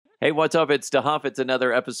Hey, what's up? It's DeHuff. It's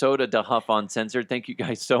another episode of DeHuff Uncensored. Thank you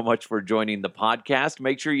guys so much for joining the podcast.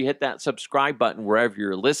 Make sure you hit that subscribe button wherever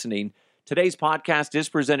you're listening. Today's podcast is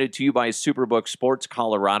presented to you by Superbook Sports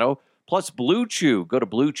Colorado, plus Blue Chew. Go to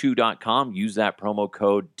bluechew.com. Use that promo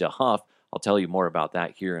code DeHuff. I'll tell you more about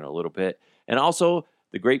that here in a little bit. And also,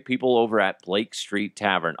 the great people over at Blake Street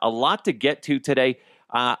Tavern. A lot to get to today.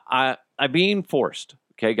 I'm being forced.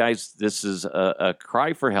 Okay, guys, this is a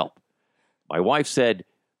cry for help. My wife said,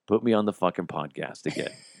 put me on the fucking podcast again.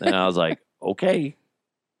 And I was like, okay,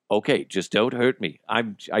 just don't hurt me.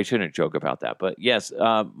 I shouldn't joke about that. But yes,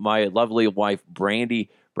 my lovely wife, Brandy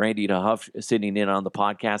DeHuff, sitting in on the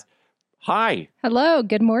podcast. Hi. Hello.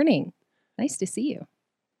 Good morning. Nice to see you.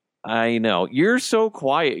 I know. You're so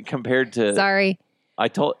quiet compared to... Sorry. I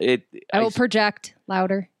will project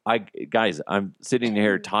louder. Guys, I'm sitting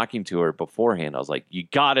here talking to her beforehand. I was like, you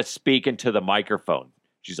got to speak into the microphone.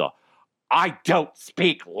 She's all, I don't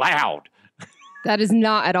speak loud. That is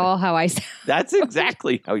not at all how I sound. That's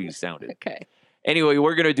exactly how you sounded. Okay. Anyway,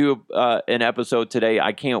 we're going to do an episode today.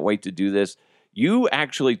 I can't wait to do this. You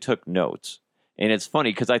actually took notes. And it's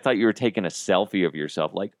funny because I thought you were taking a selfie of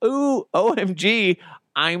yourself. Like, ooh, OMG,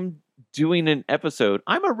 I'm doing an episode.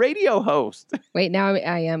 I'm a radio host. Wait, now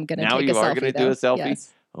I am going to take a selfie. Now you are going to do a selfie?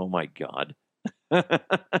 Yes. Oh, my God.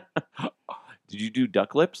 Did you do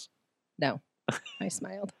duck lips? No, I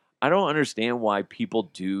smiled. I don't understand why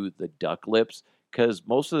people do the duck lips, because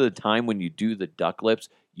most of the time when you do the duck lips,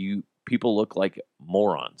 people look like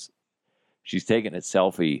morons. She's taking a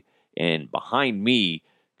selfie, and behind me,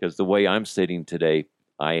 because the way I'm sitting today,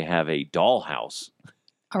 I have a dollhouse.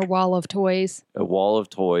 Our wall of toys. A wall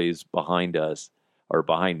of toys behind us, or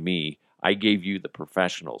behind me. I gave you the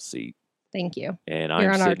professional seat. Thank you. And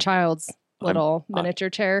You're on our child's little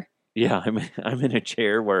miniature chair. Yeah, I'm in a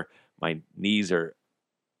chair where my knees are...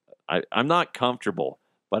 I'm not comfortable,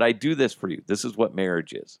 but I do this for you. This is what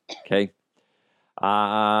marriage is, okay?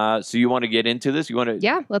 So you want to get into this? You want to?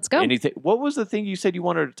 Yeah, let's go. Anything? What was the thing you said you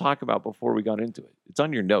wanted to talk about before we got into it? It's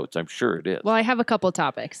on your notes. I'm sure it is. Well, I have a couple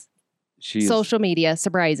topics. Social media,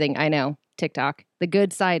 surprising, I know. TikTok, the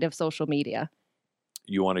good side of social media.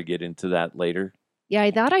 You want to get into that later? Yeah,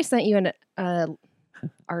 I thought I sent you an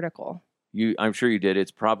article. I'm sure you did.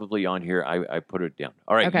 It's probably on here. I put it down.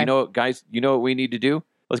 All right, okay. You know what, guys? You know what we need to do?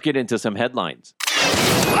 Let's get into some headlines.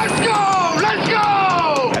 Let's go! Let's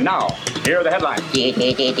go! And now, here are the headlines.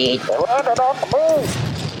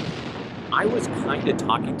 I was kind of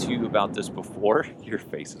talking to you about this before. Your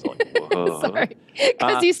face is like, whoa. Sorry.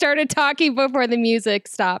 Because you started talking before the music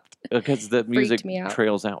stopped. Because the music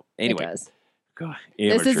trails out. Anyway. It does. God,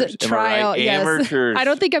 this is a trial. Yes. Amateurs. I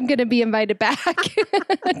don't think I'm going to be invited back.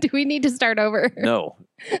 Do we need to start over? No.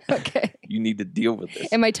 Okay. You need to deal with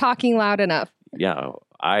this. Am I talking loud enough? Yeah,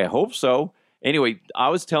 I hope so. Anyway, I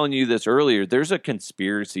was telling you this earlier. There's a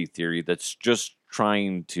conspiracy theory that's just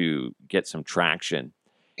trying to get some traction.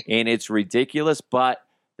 And it's ridiculous. But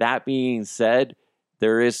that being said,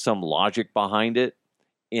 there is some logic behind it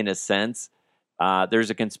in a sense. There's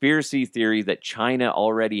a conspiracy theory that China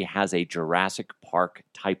already has a Jurassic Park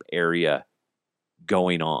type area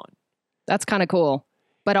going on. That's kind of cool,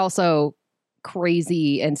 but also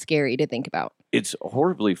crazy and scary to think about. It's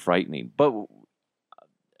horribly frightening. But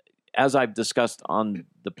as I've discussed on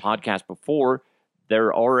the podcast before,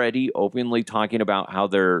 they're already openly talking about how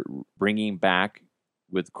they're bringing back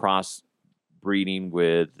with crossbreeding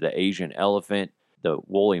with the Asian elephant, the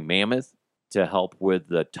woolly mammoth, to help with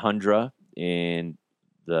the tundra and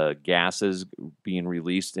the gases being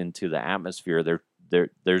released into the atmosphere.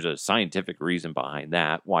 There's a scientific reason behind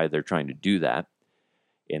that, why they're trying to do that,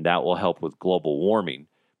 and that will help with global warming.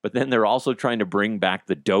 But then they're also trying to bring back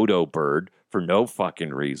the dodo bird for no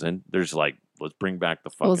fucking reason. There's like, let's bring back the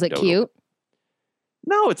fucking Was it dodo. cute?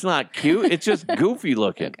 No, it's not cute. It's just goofy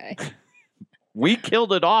looking. Okay. We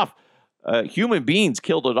killed it off. Human beings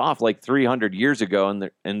killed it off like 300 years ago,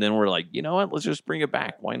 and then we're like, you know what? Let's just bring it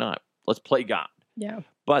back. Why not? Let's play God. Yeah.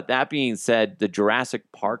 But that being said, the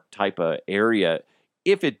Jurassic Park type of area,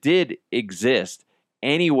 if it did exist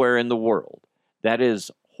anywhere in the world, that is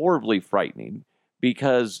horribly frightening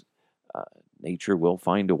because nature will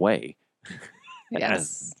find a way, yes.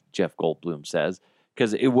 as Jeff Goldblum says,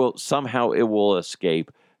 because it will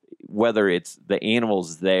escape, whether it's the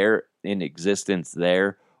animals there in existence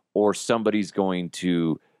there, or somebody's going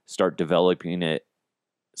to start developing it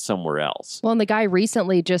somewhere else. Well, and the guy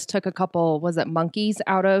recently just took a couple, was it monkeys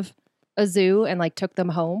out of a zoo and like took them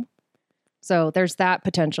home? So there's that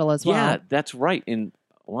potential as well. Yeah, that's right. In,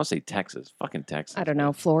 I want to say Texas. Fucking Texas. I don't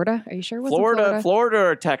know. Florida? Are you sure it was Florida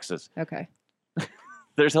or Texas? Okay.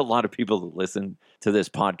 There's a lot of people that listen to this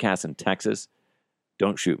podcast in Texas.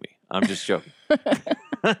 Don't shoot me. I'm just joking.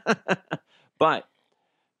 but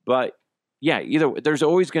yeah, either way, there's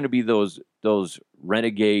always going to be those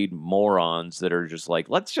renegade morons that are just like,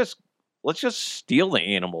 let's just steal the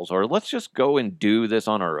animals, or let's just go and do this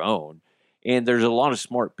on our own. And there's a lot of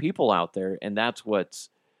smart people out there, and that's what's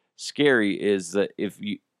scary is that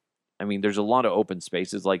there's a lot of open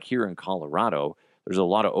spaces. Like here in Colorado, there's a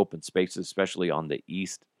lot of open spaces, especially on the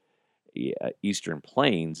eastern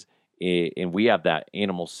plains, and we have that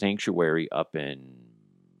animal sanctuary up in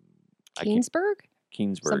Keensburg,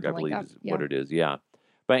 Something I believe like is what it is. Yeah.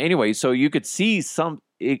 But anyway, so you could see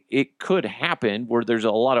it could happen where there's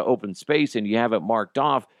a lot of open space and you have it marked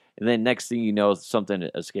off. And then next thing you know, something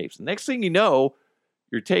escapes. The next thing you know,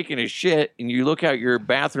 you're taking a shit and you look out your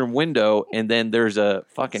bathroom window and then there's a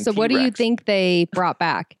fucking So T-Rex. what do you think they brought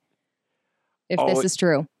back? If this is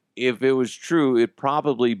true. If it was true, it'd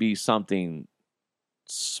probably be something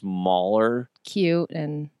smaller. Cute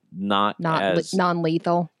and not as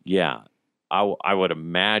non-lethal. Yeah. I would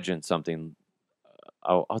imagine something,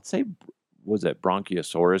 I'd say, was it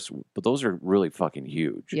Bronchiosaurus? But those are really fucking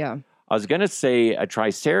huge. Yeah. I was going to say a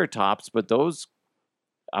Triceratops, but those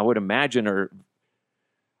I would imagine are,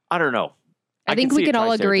 I don't know. I think we can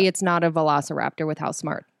all agree it's not a velociraptor with how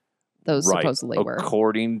smart those supposedly were.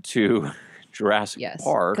 According to Jurassic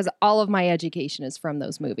Park. Because all of my education is from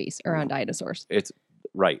those movies around dinosaurs. It's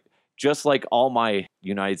right. Just like all my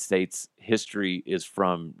United States history is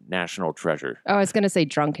from National Treasure. Oh, I was going to say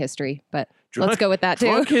drunk history, but let's go with that too.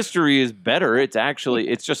 Drunk history is better. It's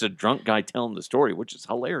just a drunk guy telling the story, which is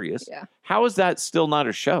hilarious. Yeah. How is that still not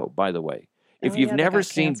a show, by the way? If you've never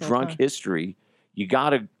seen Drunk History, you got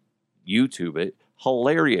to YouTube it.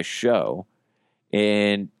 Hilarious show.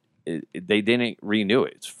 And they didn't renew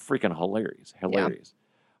it. It's freaking hilarious. Hilarious. Yeah.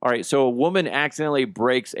 All right, so a woman accidentally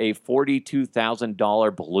breaks a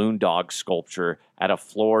 $42,000 balloon dog sculpture at a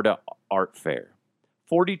Florida art fair.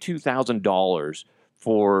 $42,000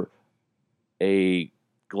 for a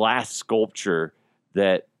glass sculpture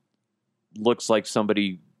that looks like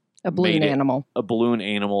somebody a balloon animal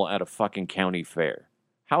at a fucking county fair.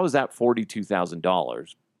 How is that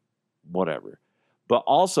 $42,000? Whatever. But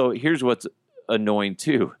also, here's what's annoying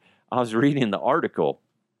too. I was reading the article,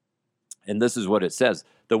 and this is what it says.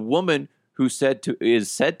 The woman who is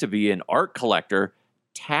said to be an art collector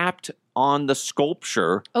tapped on the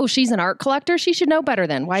sculpture. Oh, she's an art collector? She should know better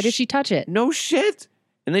then. Why did she touch it? No shit.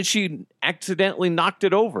 And then she accidentally knocked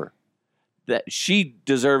it over. That she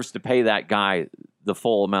deserves to pay that guy the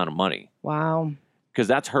full amount of money. Wow. Because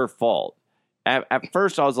that's her fault. At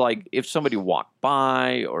first, I was like, if somebody walked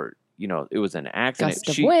by or, it was an accident.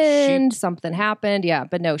 Gust of wind, something happened. Yeah,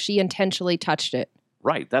 but no, she intentionally touched it.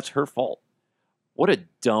 Right. That's her fault. What a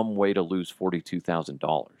dumb way to lose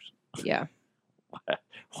 $42,000. Yeah.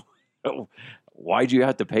 Why'd you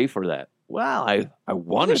have to pay for that? Well, I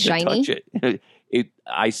wanted to touch it.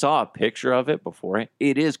 I saw a picture of it before.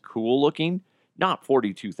 It is cool looking. Not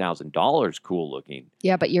 $42,000 cool looking.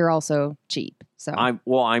 Yeah, but you're also cheap. So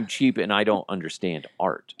I'm cheap and I don't understand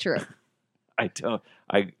art. True. I don't.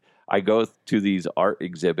 I go to these art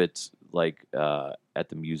exhibits like at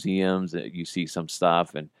the museums. You see some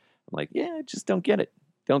stuff and I'm like, yeah, I just don't get it.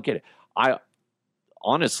 Don't get it.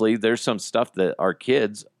 Honestly, there's some stuff that our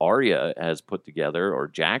kids, Aria has put together or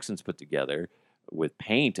Jackson's put together with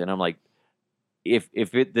paint. And I'm like, if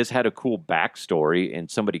this had a cool backstory and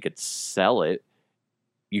somebody could sell it,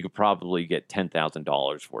 you could probably get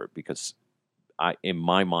 $10,000 for it because in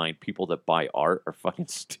my mind, people that buy art are fucking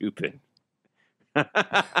stupid.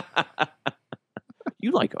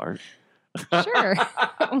 You like art. Sure.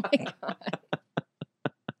 Oh my God.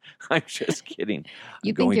 I'm just kidding.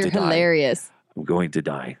 You think you're hilarious. I'm going to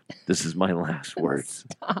die. This is my last words.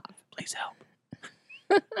 Stop. Please help.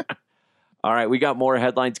 All right, we got more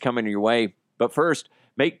headlines coming your way. But first,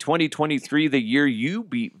 make 2023 the year you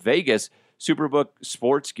beat Vegas. Superbook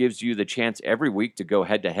Sports gives you the chance every week to go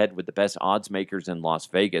head-to-head with the best odds makers in Las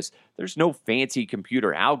Vegas. There's no fancy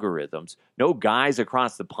computer algorithms, no guys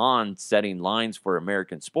across the pond setting lines for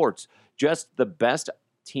American sports, just the best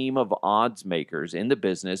team of odds makers in the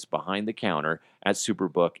business behind the counter at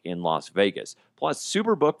Superbook in Las Vegas. Plus,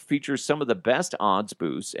 Superbook features some of the best odds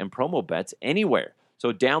boosts and promo bets anywhere.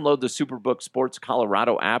 So download the Superbook Sports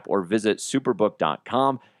Colorado app or visit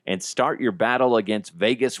superbook.com and start your battle against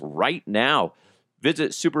Vegas right now.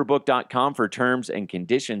 Visit superbook.com for terms and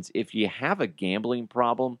conditions. If you have a gambling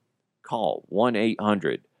problem, call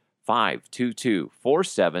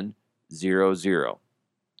 1-800-522-4700.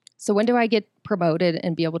 So when do I get promoted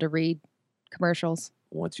and be able to read commercials?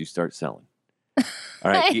 Once you start selling. All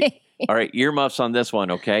right. All right. Earmuffs on this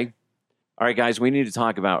one, okay? All right, guys, we need to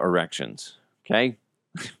talk about erections, okay?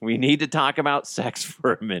 we need to talk about sex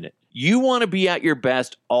for a minute. You want to be at your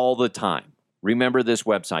best all the time. Remember this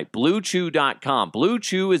website, BlueChew.com. Blue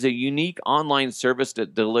Chew is a unique online service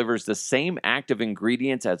that delivers the same active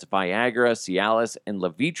ingredients as Viagra, Cialis, and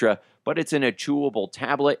Levitra, but it's in a chewable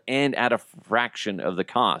tablet and at a fraction of the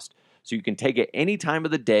cost. So you can take it any time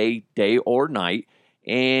of the day or night,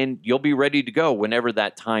 and you'll be ready to go whenever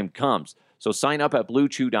that time comes. So sign up at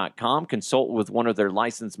BlueChew.com, consult with one of their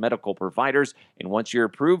licensed medical providers, and once you're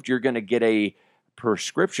approved, you're going to get a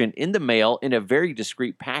prescription in the mail in a very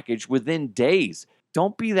discreet package within days.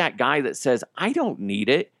 Don't be that guy that says, I don't need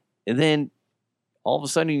it, and then all of a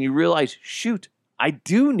sudden you realize, shoot, I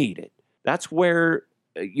do need it. That's where,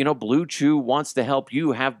 Blue Chew wants to help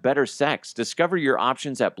you have better sex. Discover your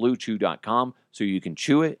options at BlueChew.com so you can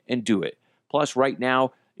chew it and do it. Plus, right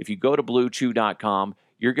now, if you go to BlueChew.com,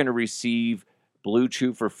 you're going to receive Blue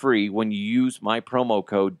Chew for free when you use my promo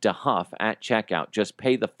code DeHuff at checkout. Just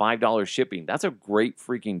pay the $5 shipping. That's a great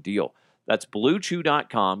freaking deal. That's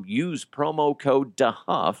BlueChew.com. Use promo code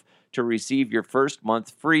DeHuff to receive your first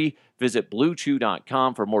month free. Visit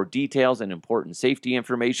BlueChew.com for more details and important safety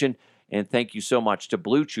information. And thank you so much to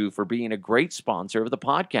Blue Chew for being a great sponsor of the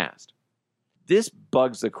podcast. This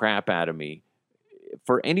bugs the crap out of me.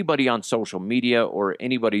 For anybody on social media or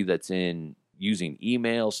anybody that's using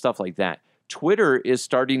email, stuff like that, Twitter is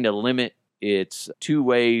starting to limit its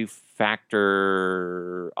two-way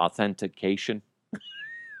factor authentication.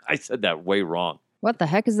 I said that way wrong. What the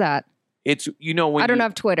heck is that? It's, when I don't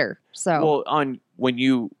have Twitter, so. Well, when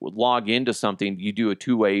you log into something, you do a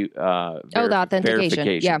two-way the authentication.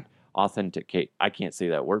 verification. Yeah. Authenticate. I can't say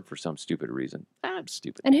that word for some stupid reason. I'm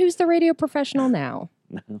stupid. And who's the radio professional now?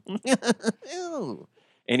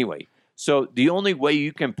 Anyway, so the only way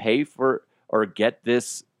you can pay for or get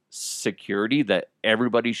this security that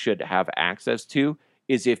everybody should have access to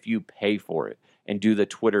is if you pay for it and do the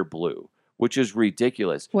Twitter Blue, which is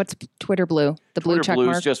ridiculous. What's Twitter Blue? The blue check mark?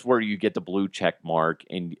 Twitter Blue is just where you get the blue check mark,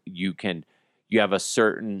 and you have a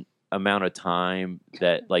certain amount of time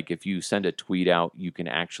that, like, if you send a tweet out, you can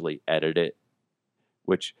actually edit it,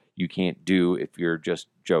 which you can't do if you're just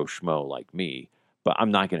Joe Schmo like me. But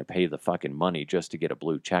I'm not going to pay the fucking money just to get a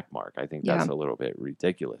blue check mark. I think that's a little bit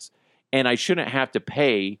ridiculous. And I shouldn't have to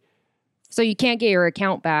pay. So you can't get your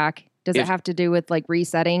account back. Does it have to do with like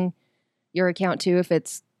resetting your account too if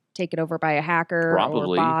it's taken over by a hacker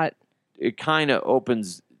or bot? It kind of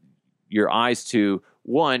opens your eyes to,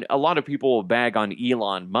 one, a lot of people will bag on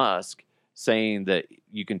Elon Musk saying that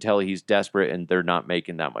you can tell he's desperate and they're not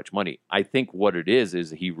making that much money. I think what it is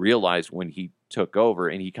he realized when he took over,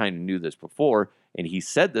 and he kind of knew this before, and he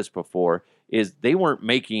said this before, is they weren't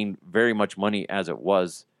making very much money as it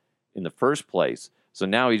was in the first place. So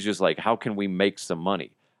now he's just like, how can we make some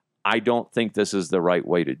money? I don't think this is the right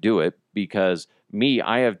way to do it, because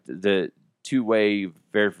I have the two-way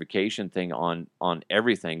verification thing on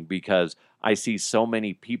everything, because I see so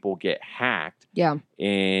many people get hacked. Yeah.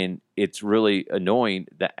 And it's really annoying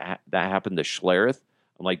that happened to Schlereth.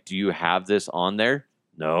 I'm like, do you have this on there?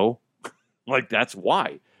 No. Like, that's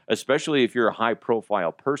why. Especially if you're a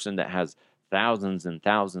high-profile person that has thousands and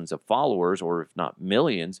thousands of followers, or if not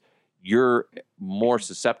millions, you're more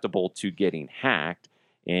susceptible to getting hacked,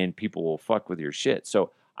 and people will fuck with your shit. So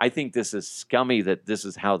I think this is scummy that this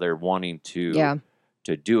is how they're wanting to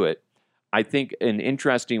do it. I think an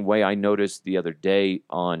interesting way I noticed the other day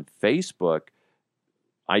on Facebook,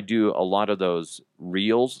 I do a lot of those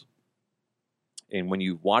reels. And when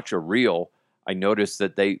you watch a reel, I noticed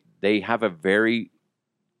that they have a very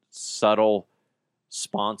subtle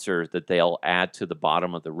sponsor that they'll add to the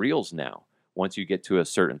bottom of the reels now, once you get to a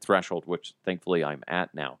certain threshold, which thankfully I'm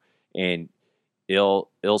at now. And it'll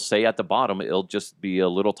say at the bottom, it'll just be a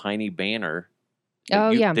little tiny banner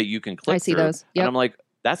that you can click I see through. those. Yep. And I'm like,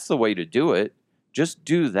 that's the way to do it. Just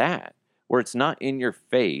do that, where it's not in your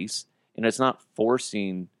face and it's not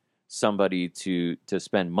forcing somebody to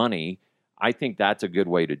spend money. I think that's a good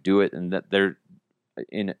way to do it. And that they're,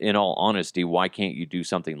 in all honesty, why can't you do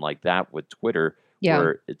something like that with Twitter? Yeah.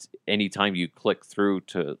 Where it's anytime you click through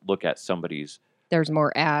to look at somebody's, there's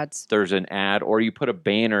more ads. There's an ad, or you put a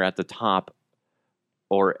banner at the top,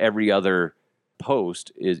 or every other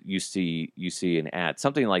post is you see an ad,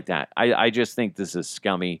 something like that. I just think this is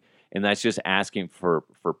scummy, and that's just asking for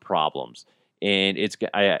problems. And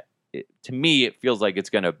to me, it feels like it's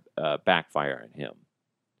going to backfire on him.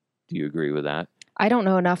 Do you agree with that? I don't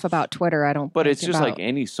know enough about Twitter. I don't. But it's just like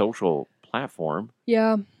any social platform.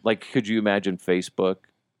 Yeah. Like, could you imagine Facebook,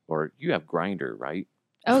 or you have Grindr, right?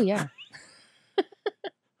 Oh yeah.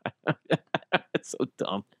 It's so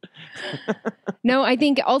dumb. No, I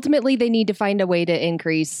think ultimately they need to find a way to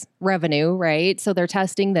increase revenue, right? So they're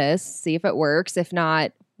testing this, see if it works. If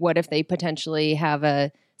not, what if they potentially have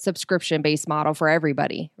a subscription-based model for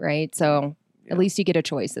everybody, right? So at least you get a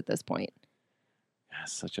choice at this point.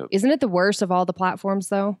 Isn't it the worst of all the platforms,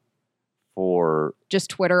 though? For just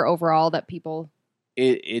Twitter overall, that people...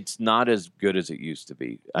 It's not as good as it used to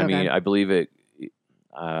be. I mean, I believe it...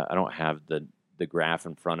 I don't have the graph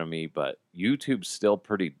in front of me, but YouTube's still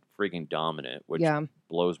pretty freaking dominant, which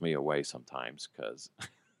blows me away sometimes because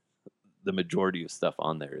the majority of stuff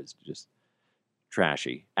on there is just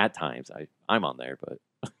trashy. At times, I'm on there,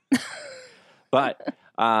 but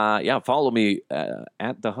follow me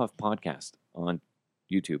at the Huff Podcast on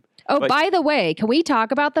YouTube. Oh, by the way, can we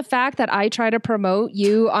talk about the fact that I try to promote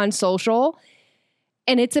you on social,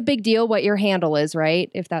 and it's a big deal what your handle is,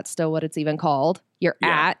 right? If that's still what it's even called, your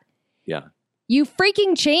at. Yeah. You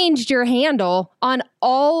freaking changed your handle on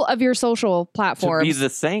all of your social platforms. To be the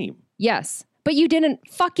same. Yes. But you didn't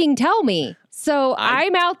fucking tell me. So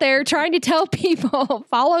I'm out there trying to tell people,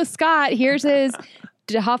 follow Scott. Here's his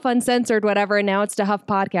DeHuff Uncensored, whatever. And now it's DeHuff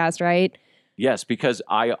Podcast, right? Yes, because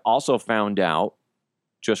I also found out,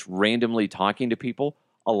 just randomly talking to people,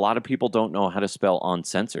 a lot of people don't know how to spell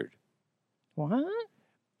uncensored. What?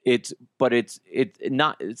 It's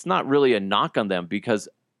not really a knock on them, because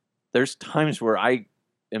there's times where I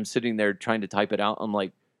am sitting there trying to type it out. I'm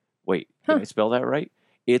like, wait, did I spell that right?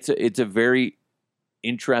 It's a very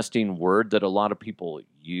interesting word that a lot of people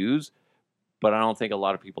use, but I don't think a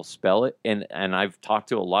lot of people spell it. And I've talked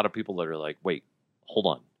to a lot of people that are like, wait, hold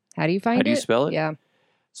on. How do you find it? How do you spell it? Yeah.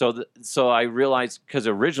 So I realized, because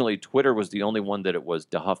originally Twitter was the only one that it was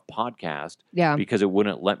DeHuff Podcast. Yeah. Because it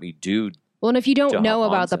wouldn't let me do. Well, and if you don't know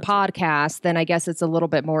about Uncensored. the podcast, then I guess it's a little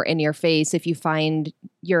bit more in your face. If you find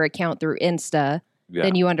your account through Insta,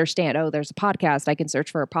 then you understand, oh, there's a podcast. I can search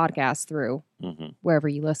for a podcast through wherever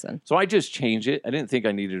you listen. So I just changed it. I didn't think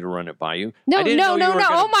I needed to run it by you. No. Gonna...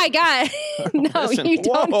 Oh, my God. No, Listen, you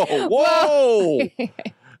don't. Whoa.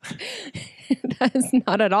 That is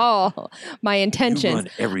not at all my intention.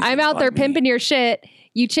 I'm out there pimping your shit.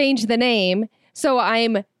 You change the name. So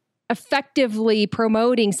I'm effectively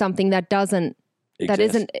promoting something that doesn't,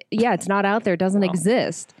 it's not out there. It doesn't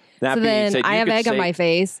exist. That so then I have egg on my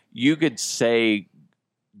face. You could say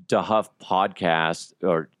DeHuff Podcast,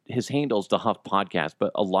 or his handle's DeHuff Podcast,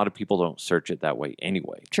 but a lot of people don't search it that way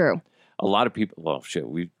anyway. True. A lot of people, well, shit,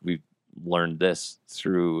 we've learned this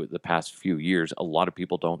through the past few years. A lot of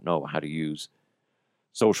people don't know how to use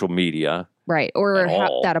social media. Right. Or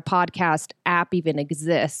that a podcast app even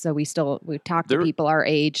exists. So we talk to people our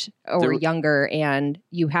age or younger, and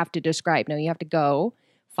you have to describe. No, you have to go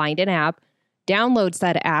find an app, download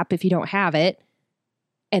said app if you don't have it,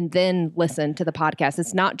 and then listen to the podcast.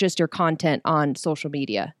 It's not just your content on social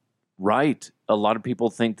media. Right. A lot of people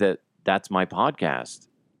think that that's my podcast,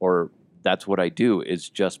 or that's what I do, is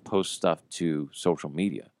just post stuff to social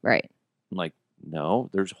media. Right. I'm like, no,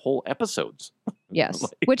 there's whole episodes. Yes.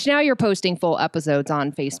 Which now you're posting full episodes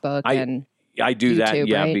on Facebook and I do YouTube,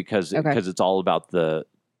 that, right? because it's all about the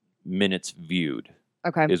minutes viewed.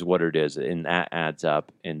 Okay. Is what it is, and that adds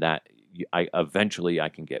up, and that eventually I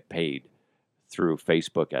can get paid through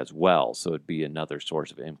Facebook as well. So it'd be another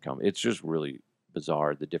source of income. It's just really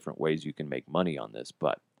bizarre, the different ways you can make money on this,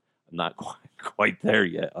 but I'm not quite there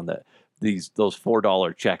yet on those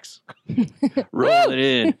 $4 checks rolling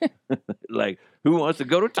in. Like, who wants to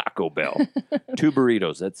go to Taco Bell? 2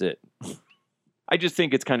 burritos, that's it. I just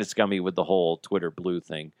think it's kind of scummy with the whole Twitter Blue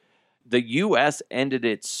thing. The U.S. ended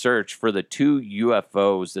its search for the 2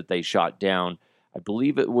 UFOs that they shot down. I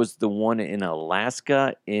believe it was the one in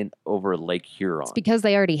Alaska over Lake Huron. It's because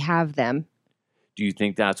they already have them. Do you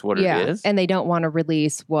think that's what it is? And they don't want to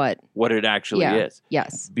release what it actually is.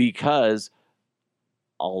 Yes. Because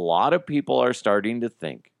a lot of people are starting to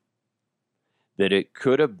think that it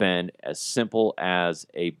could have been as simple as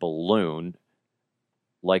a balloon,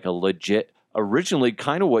 like a legit, originally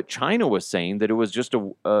kind of what China was saying, that it was just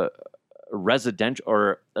a residential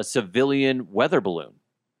or a civilian weather balloon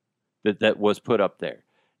that was put up there.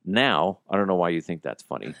 Now, I don't know why you think that's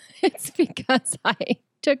funny. It's because I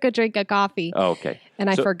took a drink of coffee. Oh, okay. And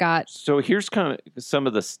I forgot. So here's kind of some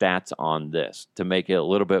of the stats on this to make it a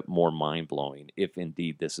little bit more mind-blowing, if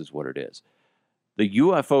indeed this is what it is. The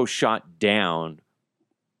UFO shot down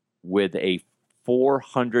with a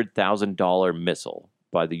 $400,000 missile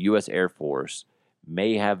by the U.S. Air Force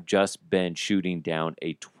may have just been shooting down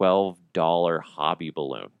a $12 hobby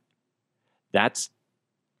balloon. That's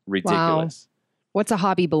ridiculous. Wow. What's a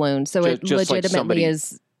hobby balloon? So it legitimately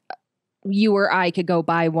is, you or I could go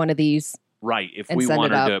buy one of these Right, if and we send it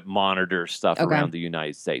wanted to monitor stuff around the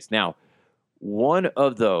United States. Now, one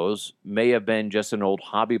of those may have been just an old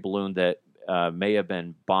hobby balloon that may have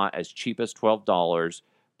been bought as cheap as $12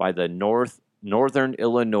 by the Northern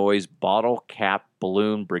Illinois Bottle Cap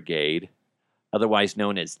Balloon Brigade, otherwise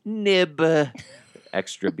known as NIB,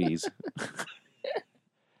 extra B's.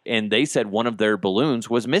 And they said one of their balloons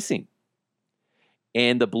was missing.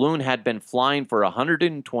 And the balloon had been flying for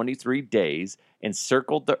 123 days and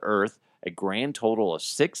circled the Earth a grand total of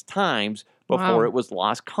 6 times before it was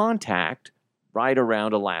lost contact right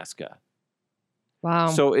around Alaska. Wow.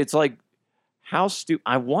 So it's like, how stupid.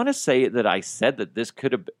 I want to say that I said that this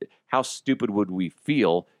could have been, how stupid would we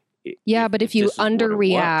feel? But if you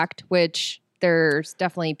underreact, which there's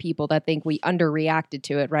definitely people that think we underreacted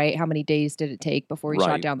to it, right? How many days did it take before we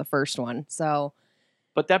shot down the first one? So,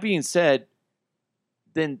 but that being said,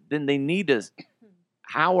 then they need to.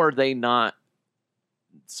 How are they not?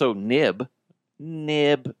 So nib,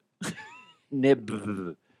 that's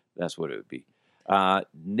what it would be.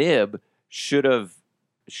 Nib should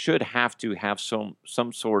have to have some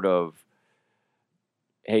sort of,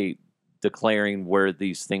 hey, declaring where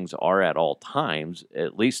these things are at all times,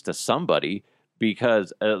 at least to somebody,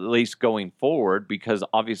 because at least going forward, because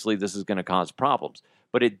obviously this is going to cause problems.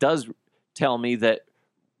 But it does tell me that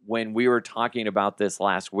when we were talking about this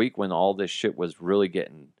last week, when all this shit was really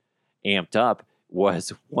getting amped up,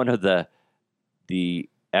 was one of the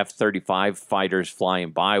F-35 fighters flying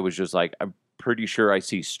by was just like, I'm pretty sure I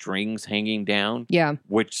see strings hanging down. Yeah.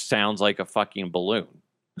 Which sounds like a fucking balloon.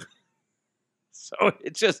 So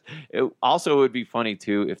it also would be funny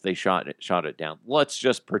too if they shot it down. Let's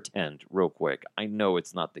just pretend real quick. I know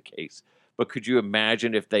it's not the case, but could you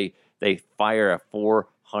imagine if they fire a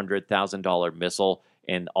 $400,000 missile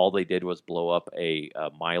and all they did was blow up a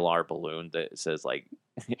Mylar balloon that says like,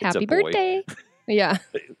 it's happy a boy. birthday. Yeah.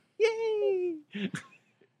 Yay.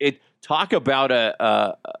 Talk about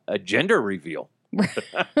a gender reveal. It's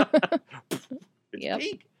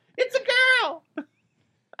pink. It's a girl.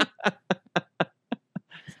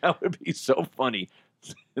 That would be so funny.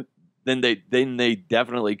 Then they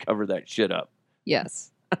definitely cover that shit up.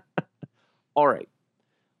 Yes. All right.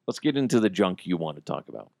 Let's get into the junk you want to talk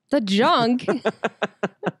about. The junk?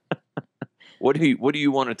 What do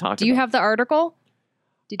you want to talk about? Do you have the article?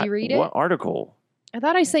 Did you read it? What article? I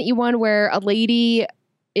thought I sent you one where a lady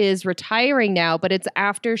is retiring now, but it's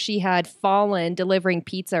after she had fallen delivering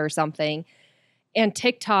pizza or something. And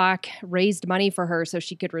TikTok raised money for her so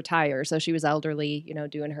she could retire. So she was elderly,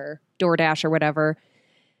 doing her DoorDash or whatever.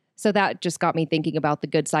 So that just got me thinking about the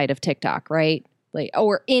good side of TikTok, right?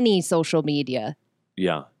 Or any social media.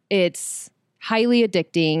 Yeah. It's highly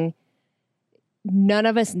addicting. None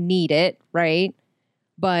of us need it, right?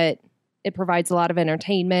 But it provides a lot of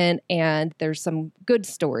entertainment, and there's some good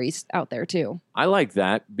stories out there too. I like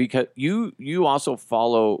that because you also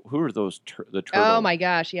follow, who are those the turtles? Oh my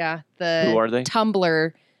gosh, yeah. Who are they?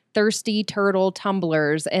 Tumbler, thirsty turtle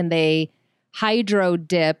tumblers, and they hydro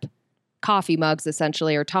dip coffee mugs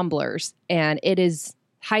essentially, or tumblers, and it is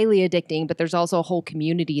highly addicting, but there's also a whole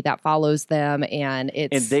community that follows them, and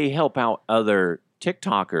they help out other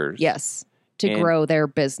TikTokers. Yes, to grow their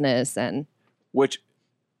business, and which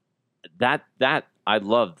that I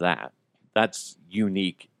love that. That's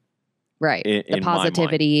unique. Right. The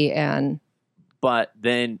positivity but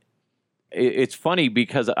then it's funny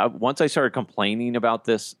because once I started complaining about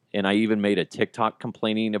this, and I even made a TikTok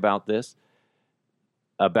complaining about this,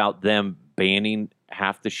 about them banning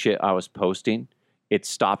half the shit I was posting, the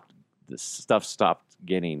stuff stopped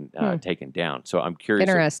getting taken down. So I'm curious.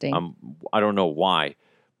 Interesting. I don't know why,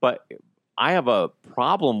 but I have a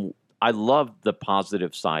problem. I love the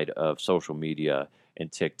positive side of social media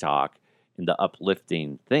and TikTok and the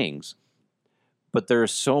uplifting things, but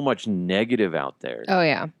there's so much negative out there. Oh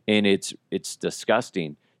yeah. And it's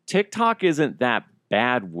disgusting. TikTok isn't that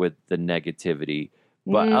bad with the negativity,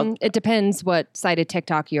 but it depends what side of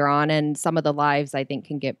TikTok you're on, and some of the lives I think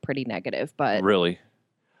can get pretty negative, but really.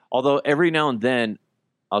 Although every now and then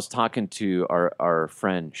I was talking to our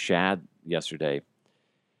friend Shad yesterday,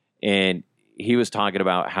 and he was talking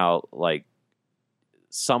about how like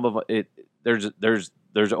some of it,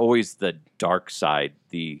 there's always the dark side,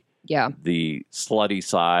 the slutty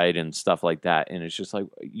side and stuff like that. And it's just like,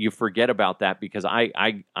 you forget about that because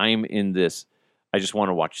I'm in this, I just want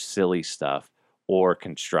to watch silly stuff or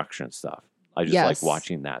construction stuff. I just like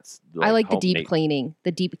watching that. I like the deep cleaning.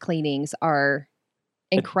 The deep cleanings are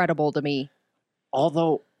incredible to me.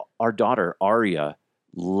 Although our daughter Aria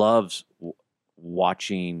loves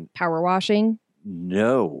watching power washing.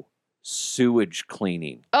 No, sewage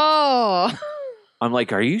cleaning. Oh, I'm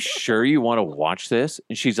like, are you sure you want to watch this?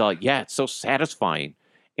 And she's like, yeah, it's so satisfying.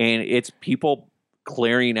 And it's people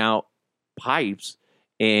clearing out pipes.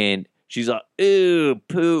 And she's like, ew,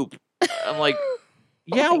 poop. I'm like,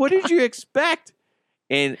 yeah, Oh my what God. did you expect?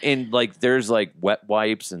 And like, there's like wet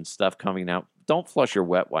wipes and stuff coming out. Don't flush your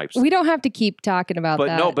wet wipes. We don't have to keep talking about But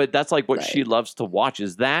that. no, but that's like what Right. she loves to watch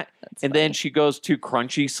is that. That's and funny. then she goes to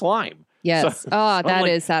crunchy slime. Yes. So that I'm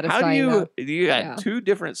like, is satisfying. How do though. you got Yeah. two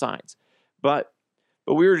different signs. But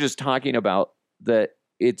we were just talking about that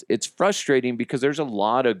it's frustrating because there's a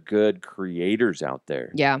lot of good creators out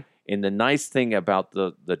there. Yeah. And the nice thing about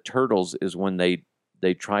the turtles is when they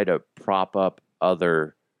try to prop up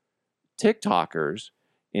other TikTokers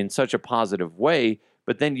in such a positive way,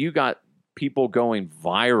 but then you got people going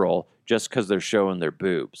viral just because they're showing their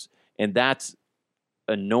boobs. And that's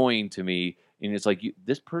annoying to me. And it's like,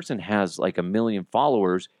 this person has like 1 million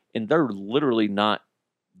followers and they're literally not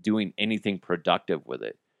doing anything productive with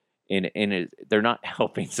it. And they're not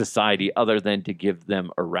helping society other than to give them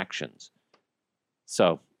erections.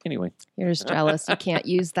 So anyway. You're just jealous. You can't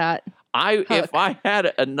use that. If I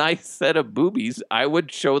had a nice set of boobies, I would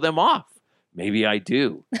show them off. Maybe I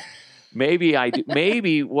do. Maybe I do.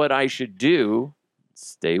 Maybe what I should do,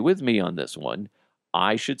 stay with me on this one,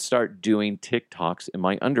 I should start doing TikToks in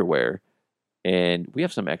my underwear. And we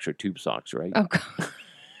have some extra tube socks, right? Oh, God.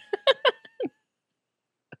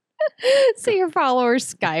 So your followers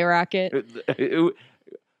skyrocket.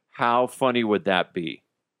 How funny would that be?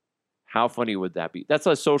 How funny would that be? That's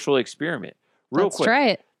a social experiment. Let's Quick. try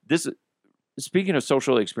it. Speaking of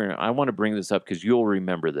social experiment, I want to bring this up because you'll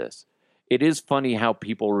remember this. It is funny how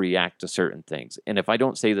people react to certain things. And if I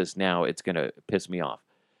don't say this now, it's going to piss me off.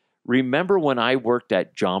 Remember when I worked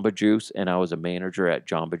at Jamba Juice and I was a manager at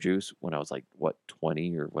Jamba Juice when I was like,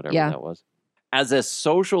 20 or whatever that was? As a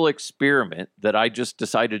social experiment that I just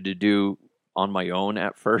decided to do on my own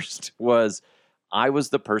at first was I was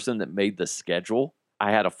the person that made the schedule.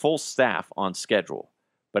 I had a full staff on schedule,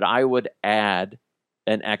 but I would add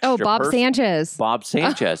an extra Bob person. Sanchez. Bob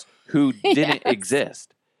Sanchez, who didn't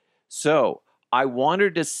exist. So I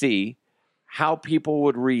wanted to see how people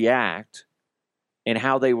would react and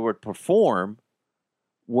how they would perform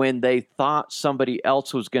when they thought somebody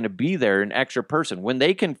else was going to be there, an extra person. When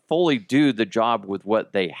they can fully do the job with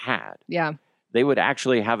what they had, they would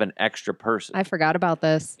actually have an extra person. I forgot about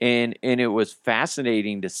this. And it was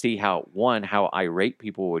fascinating to see how irate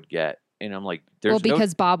people would get. And I'm like,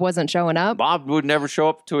 because Bob wasn't showing up. Bob would never show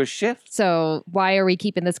up to a shift. So why are we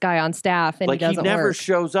keeping this guy on staff and like he doesn't he never work?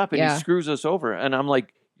 shows up and he screws us over. And I'm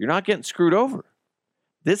like, you're not getting screwed over.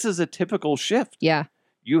 This is a typical shift. Yeah.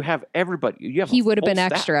 You have everybody. He would have been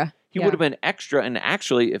extra. He would have been extra. And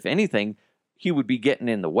actually, if anything, he would be getting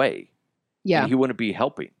in the way. Yeah. And he wouldn't be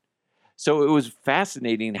helping. So it was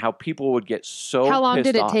fascinating how people would get so How long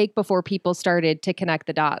did it off. take before people started to connect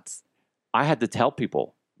the dots? I had to tell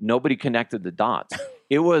people. Nobody connected the dots.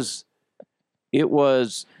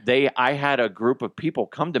 I had a group of people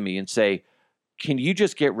come to me and say, can you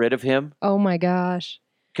just get rid of him? Oh my gosh.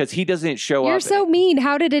 Because he doesn't show up. You're so mean.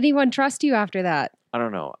 How did anyone trust you after that? I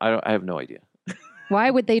don't know. I have no idea. Why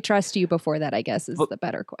would they trust you before that, I guess, is the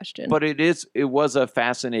better question. But it was a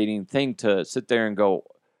fascinating thing to sit there and go,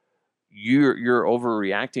 you're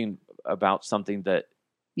overreacting about something that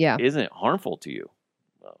isn't harmful to you.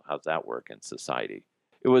 Well, how's that work in society?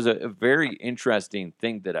 It was a very interesting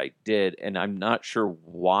thing that I did, and I'm not sure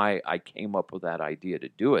why I came up with that idea to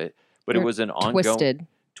do it, but it was an ongoing...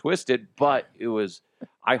 Twisted, but it was...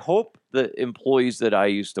 I hope the employees that I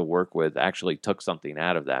used to work with actually took something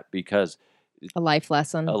out of that, because... A life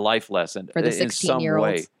lesson. For the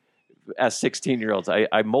 16-year-olds. As 16-year-olds,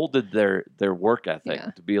 I molded their work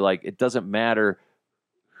ethic to be like, it doesn't matter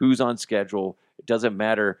who's on schedule. It doesn't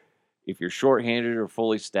matter if you're shorthanded or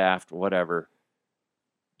fully staffed, whatever.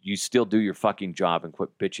 You still do your fucking job and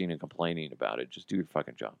quit bitching and complaining about it. Just do your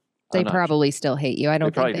fucking job. They probably still hate you. I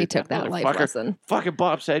don't think they took that life lesson. Fucking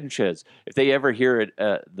Bob Sanchez. If they ever hear it,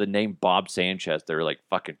 the name Bob Sanchez, they're like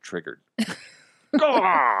fucking triggered.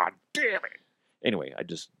 God damn it. Anyway, I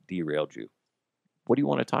just derailed you. What do you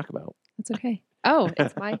want to talk about? That's okay. Oh,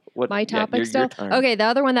 it's my topic still? Your Okay, the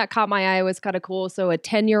other one that caught my eye was kind of cool. So a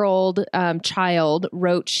 10-year-old child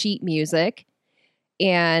wrote sheet music,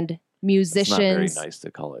 and musicians... It's not very nice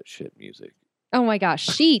to call it shit music. Oh my gosh,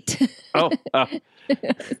 sheet. Oh.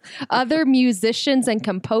 Other musicians and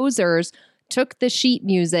composers took the sheet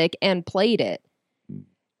music and played it,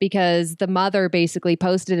 because the mother basically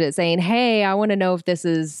posted it saying, hey, I want to know if this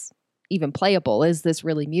is even playable. Is this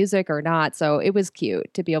really music or not? So it was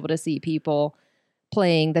cute to be able to see people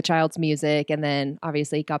playing the child's music, and then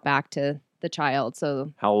obviously got back to the child.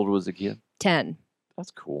 So how old was the kid? 10. That's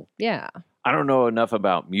cool. Yeah. I don't know enough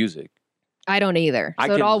about music. I don't either.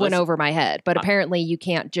 So it all went over my head. But apparently you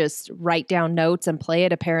can't just write down notes and play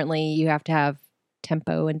it. Apparently you have to have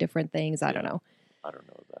tempo and different things. I don't know. I don't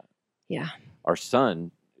know that. Yeah. Our son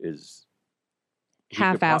is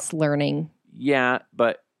half-ass learning. Yeah,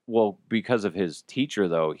 but because of his teacher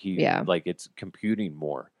though, it's computing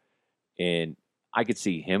more. And I could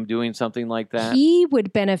see him doing something like that. He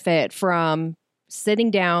would benefit from sitting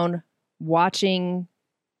down, watching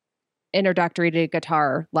introductory to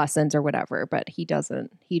guitar lessons or whatever, but he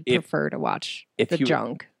doesn't. He'd prefer to watch the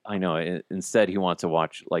junk. I know. Instead, he wants to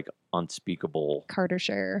watch like unspeakable Carter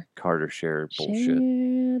Share bullshit.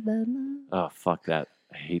 Oh, fuck that.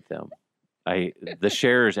 I hate them. The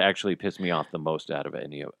Sharers actually piss me off the most out of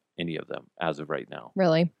any of them as of right now.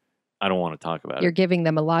 Really? I don't want to talk about it. You're giving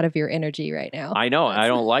them a lot of your energy right now. I know. I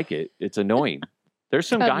don't like it. It's annoying. There's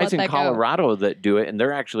some guys in Colorado that do it, and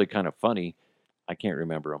they're actually kind of funny. I can't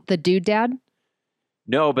remember them. The Dude Dad?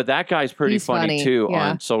 No, but that guy's pretty funny too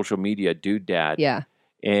on social media. Dude Dad. Yeah.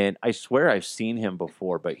 And I swear I've seen him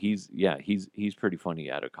before, but he's pretty funny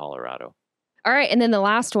out of Colorado. All right, and then the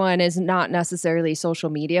last one is not necessarily social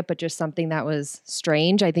media, but just something that was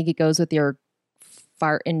strange. I think it goes with your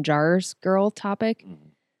fart in jars girl topic.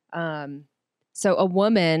 Mm-hmm. So a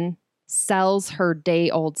woman sells her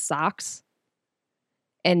day-old socks,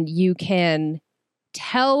 and you can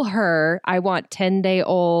tell her, I want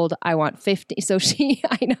 10-day-old, I want 50. So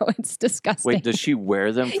I know it's disgusting. Wait, does she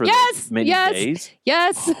wear them for many days?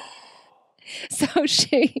 Yes. So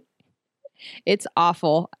it's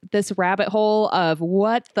awful. This rabbit hole of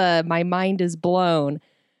my mind is blown.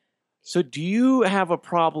 So do you have a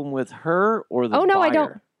problem with her or the buyer? No, I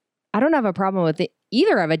don't. I don't have a problem with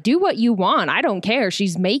either of it. Do what you want. I don't care.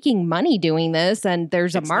 She's making money doing this, and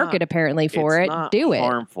there's a market apparently for it. Do it. It's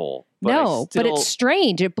harmful. But but it's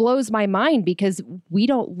strange. It blows my mind because we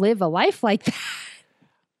don't live a life like that.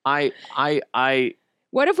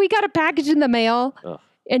 What if we got a package in the mail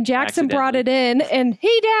and Jackson brought it in and,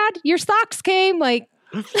 hey, Dad, your socks came? Like,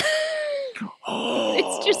 it's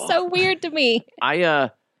just so weird to me.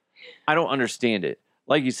 I don't understand it.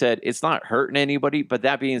 Like you said, it's not hurting anybody. But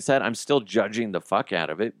that being said, I'm still judging the fuck out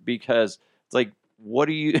of it because it's like, what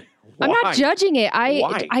are you? Why? I'm not judging it.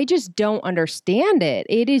 I just don't understand it.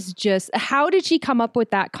 It is just, how did she come up with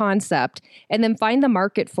that concept and then find the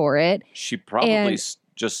market for it? She probably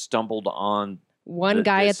just stumbled on one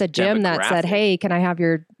guy at the gym that said, hey, can I have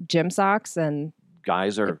your gym socks? And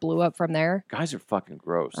it blew up from there. Guys are fucking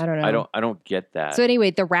gross. I don't know. I don't get that. So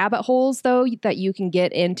anyway, the rabbit holes though that you can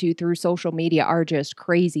get into through social media are just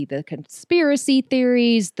crazy. The conspiracy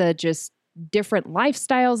theories, the just different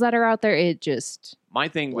lifestyles that are out there. It just my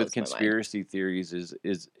thing with conspiracy theories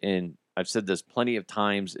is and I've said this plenty of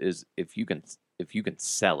times, is if you can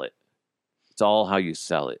sell it, it's all how you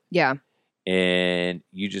sell it. Yeah. And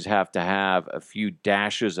you just have to have a few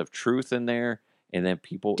dashes of truth in there, and then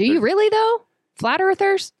people. Do you really though? Flat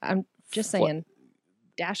earthers? I'm just saying.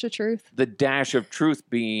 Dash of truth. The dash of truth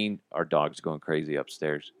being our dog's going crazy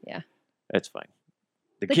upstairs. Yeah. That's fine.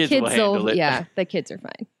 The kids will handle it. Yeah, the kids are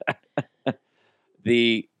fine.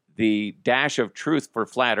 The dash of truth for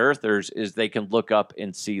flat earthers is they can look up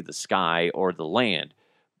and see the sky or the land,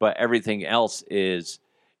 but everything else it's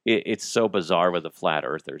so bizarre with the flat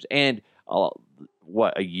earthers. And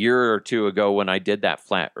a year or two ago when I did that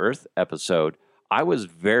flat earth episode, I was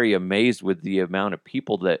very amazed with the amount of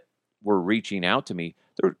people that were reaching out to me.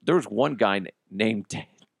 There was one guy named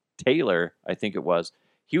Taylor, I think it was.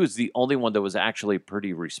 He was the only one that was actually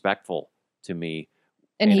pretty respectful to me.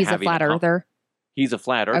 And he's a flat earther? He's a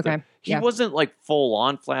flat earther. Okay. He wasn't like full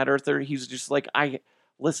on flat earther. He's just like, I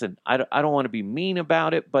don't want to be mean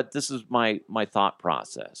about it, but this is my thought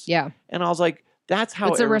process. Yeah. And I was like, that's how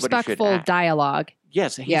it's a respectful dialogue.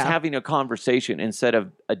 Yes, he's having a conversation instead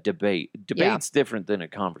of a debate. Debate's different than a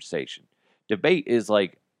conversation. Debate is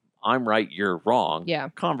like, I'm right, you're wrong. Yeah.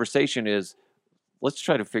 Conversation is, let's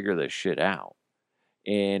try to figure this shit out.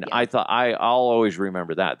 And I thought I'll always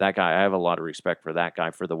remember that guy. I have a lot of respect for that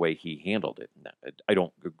guy for the way he handled it. I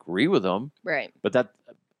don't agree with him, right? But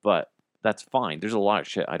that's fine. There's a lot of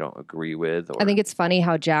shit I don't agree with. I think it's funny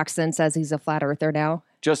how Jackson says he's a flat earther now,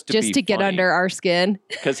 just to get funny. Under our skin.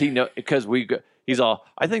 He's all,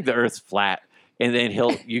 I think the Earth's flat, and then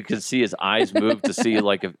you can see his eyes move to see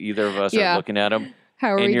like if either of us are looking at him.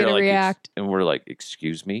 How are we going to react? And we're like,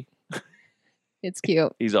 excuse me. It's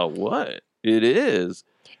cute. He's all, what? It is.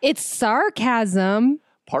 It's sarcasm.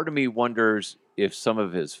 Part of me wonders if some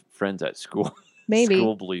of his friends at school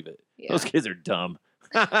believe it. Yeah. Those kids are dumb.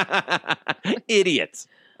 Idiots.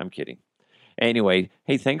 I'm kidding. Anyway,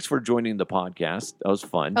 hey, thanks for joining the podcast. That was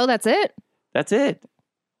fun. Oh, that's it? That's it.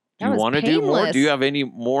 Do you want to do more? painless. Do you have any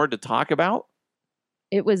more to talk about?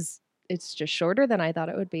 It's just shorter than I thought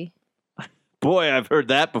it would be. Boy, I've heard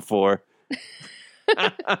that before. Oh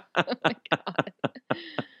my God.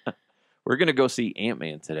 We're going to go see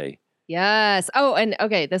Ant-Man today. Yes. Oh, and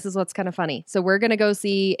okay, this is what's kind of funny. So we're going to go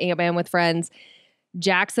see Ant-Man with friends.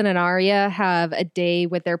 Jackson and Arya have a day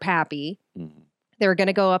with their pappy. Mm-hmm. They were going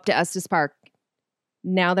to go up to Estes Park.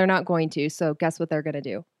 Now they're not going to. So guess what they're going to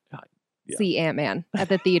do? Yeah. See Ant-Man at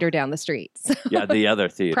the theater down the street. So Yeah, the other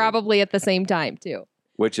theater. probably at the same time, too.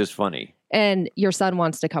 Which is funny. And your son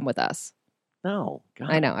wants to come with us. No,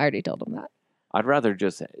 God. I know. I already told him that. I'd rather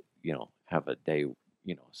just, have a day,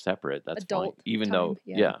 separate. That's Adult fine. Even time, though,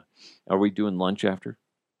 yeah. Are we doing lunch after?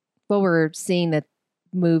 Well, we're seeing the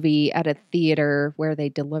movie at a theater where they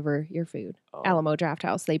deliver your food. Oh. Alamo Draft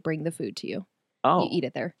House. They bring the food to you. Oh. You eat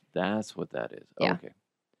it there. That's what that is. Yeah. Okay.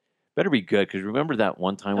 Better be good, because remember that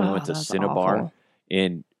one time we went to that's Cinnabar awful.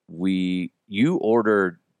 and you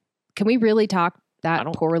ordered, Can we really talk I that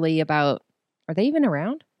don't- poorly about, are they even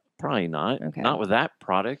around? probably not, Okay. not with that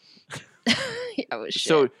product. Yeah, it was shit.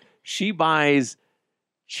 So she buys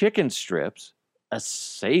chicken strips, a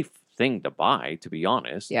safe thing to buy, to be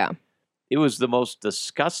honest. yeah. It was the most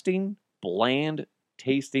disgusting, bland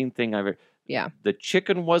tasting thing I've ever. Yeah. The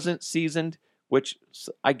chicken wasn't seasoned, which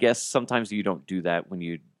I guess sometimes you don't do that when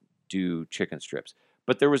you do chicken strips.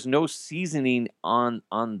 But there was no seasoning on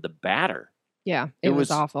the batter. Yeah. It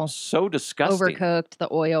was awful. So disgusting. Overcooked. The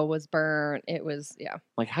oil was burnt. It was, yeah.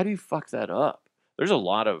 Like, how do you fuck that up? There's a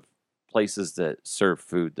lot of places that serve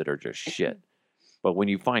food that are just shit. But when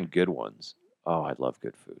you find good ones, oh, I love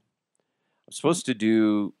good food. I'm supposed to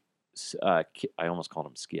do, I almost called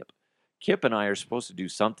him Skip. Kip and I are supposed to do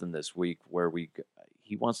something this week where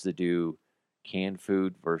he wants to do canned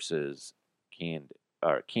food versus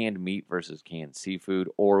canned meat versus canned seafood,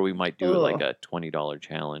 or we might do like a $20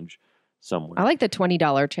 challenge somewhere. I like the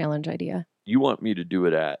 $20 challenge idea. You want me to do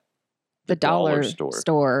it at The dollar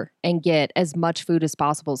store and get as much food as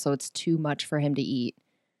possible so it's too much for him to eat.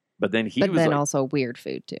 But then But then also weird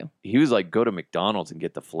food too. he was like, go to McDonald's and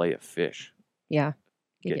get the fillet of fish. Yeah.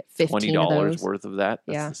 You Get get 15 of $20 those. worth of that.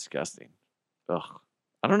 That's Yeah. disgusting. Ugh.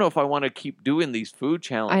 I don't know if I want to keep doing these food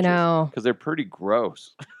challenges. I know. because they're pretty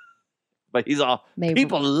gross. But he's all, Maybe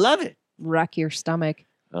people love it. wreck your stomach.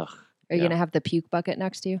 Ugh. Are you Yeah. going to have the puke bucket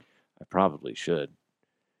next to you? I probably should.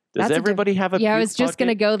 Does That's a everybody have a Yeah, I puke was just going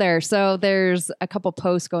to bucket? go there. So there's a couple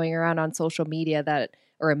posts going around on social media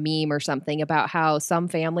or a meme or something about how some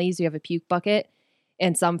families you have a puke bucket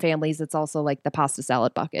and some families it's also like the pasta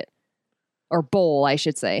salad bucket or bowl, I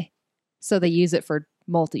should say. So they use it for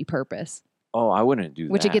multi-purpose, Oh, I wouldn't do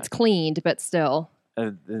which that. it gets cleaned, but still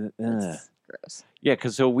It's it's gross. Yeah,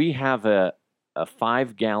 because so we have a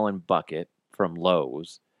 5-gallon bucket from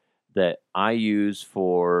Lowe's that I use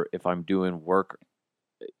for if I'm doing work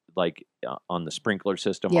like on the sprinkler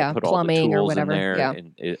system. Yeah, I'll put all the plumbing or tools whatever, in there, yeah.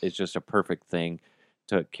 and it's just a perfect thing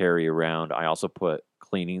to carry around. I also put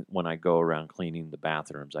cleaning when I go around cleaning the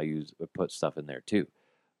bathrooms. I put stuff in there too.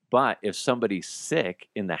 But if somebody's sick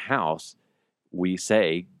in the house, we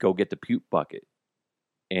say go get the puke bucket.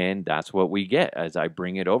 And that's what we get as I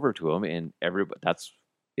bring it over to them, and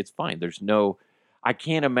it's fine. There's no, I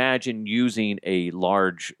can't imagine using a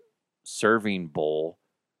large serving bowl,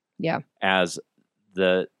 as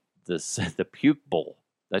the puke bowl.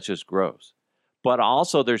 That's just gross. But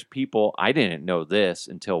also, there's people. I didn't know this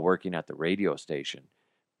until working at the radio station.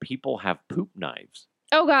 People have poop knives.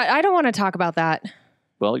 Oh God, I don't want to talk about that.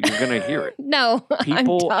 Well, you're gonna hear it. No,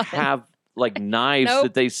 People I'm done. have like knives Nope.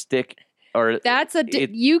 that they stick. Or That's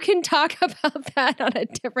you can talk about that on a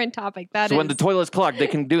different topic. So when the toilet's clogged, they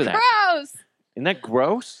can do that. gross. Isn't that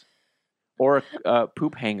gross? Or a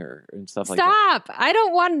poop hanger and stuff like that. Stop. I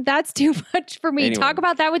don't want, that's too much for me. Anyway. Talk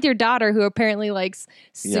about that with your daughter who apparently likes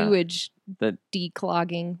Yeah. sewage The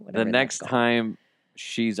declogging. the whatever next that's called. time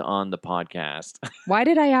she's on the podcast, Why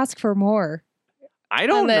did I ask for more? I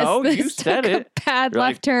don't on this? know. You This said took a it. bad You're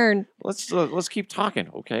left like, turn. Let's keep talking,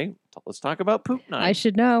 okay? Let's talk about poop knives. I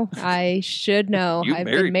should know. I should know. You I've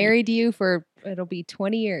married me. been married to you for, it'll be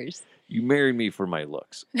 20 years. You married me for my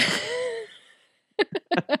looks.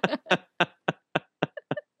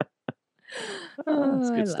 That's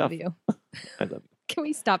I good love stuff. you. I love you. Can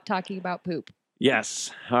we stop talking about poop?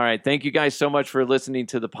 Yes. All right. Thank you guys so much for listening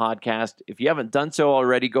to the podcast. If you haven't done so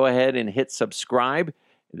already, go ahead and hit subscribe.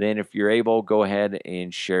 Then if you're able, go ahead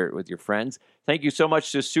and share it with your friends. Thank you so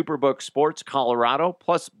much to Superbook Sports Colorado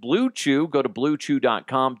plus Blue Chew. Go to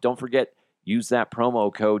bluechew.com. Don't forget, use that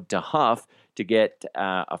promo code DeHuff to get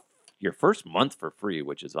your first month for free,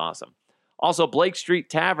 which is awesome. Also, Blake Street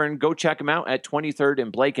Tavern, go check them out at 23rd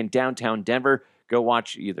and Blake in downtown Denver. Go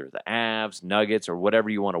watch either the Avs, Nuggets, or whatever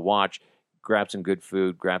you want to watch. Grab some good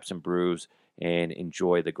food, grab some brews, and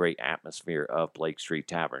enjoy the great atmosphere of Blake Street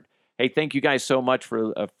Tavern. Hey, thank you guys so much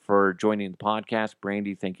for joining the podcast.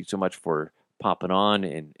 Brandy, thank you so much for popping on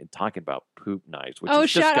and talking about poop knives, which is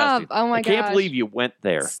shut disgusting. Up. Oh, my gosh. I can't believe you went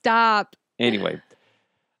there. Stop. Anyway,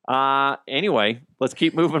 let's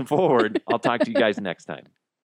keep moving forward. I'll talk to you guys next time.